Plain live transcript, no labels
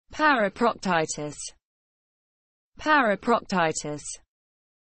Paraproctitis. Paraproctitis.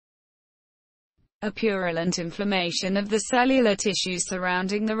 A purulent inflammation of the cellular tissues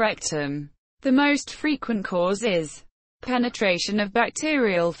surrounding the rectum. The most frequent cause is penetration of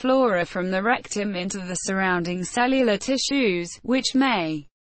bacterial flora from the rectum into the surrounding cellular tissues, which may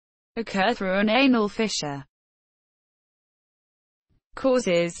occur through an anal fissure.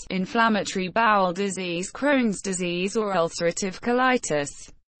 Causes: inflammatory bowel disease, Crohn's disease or ulcerative colitis.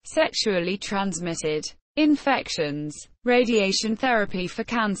 Sexually transmitted infections, radiation therapy for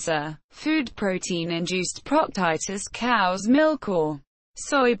cancer, food protein-induced proctitis, cow's milk or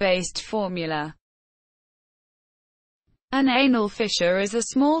soy-based formula. An anal fissure is a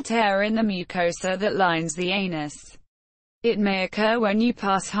small tear in the mucosa that lines the anus. It may occur when you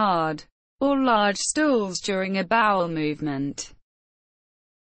pass hard or large stools during a bowel movement.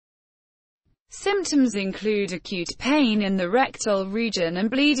 Symptoms include acute pain in the rectal region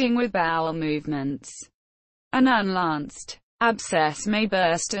and bleeding with bowel movements. An unlanced abscess may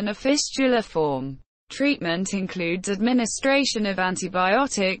burst and a fistula form. Treatment includes administration of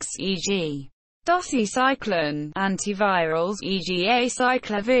antibiotics, e.g. doxycycline, antivirals, e.g.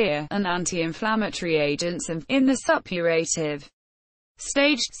 acyclovir, and anti-inflammatory agents, and, in the suppurative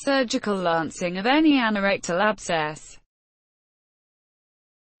stage, surgical lancing of any anorectal abscess.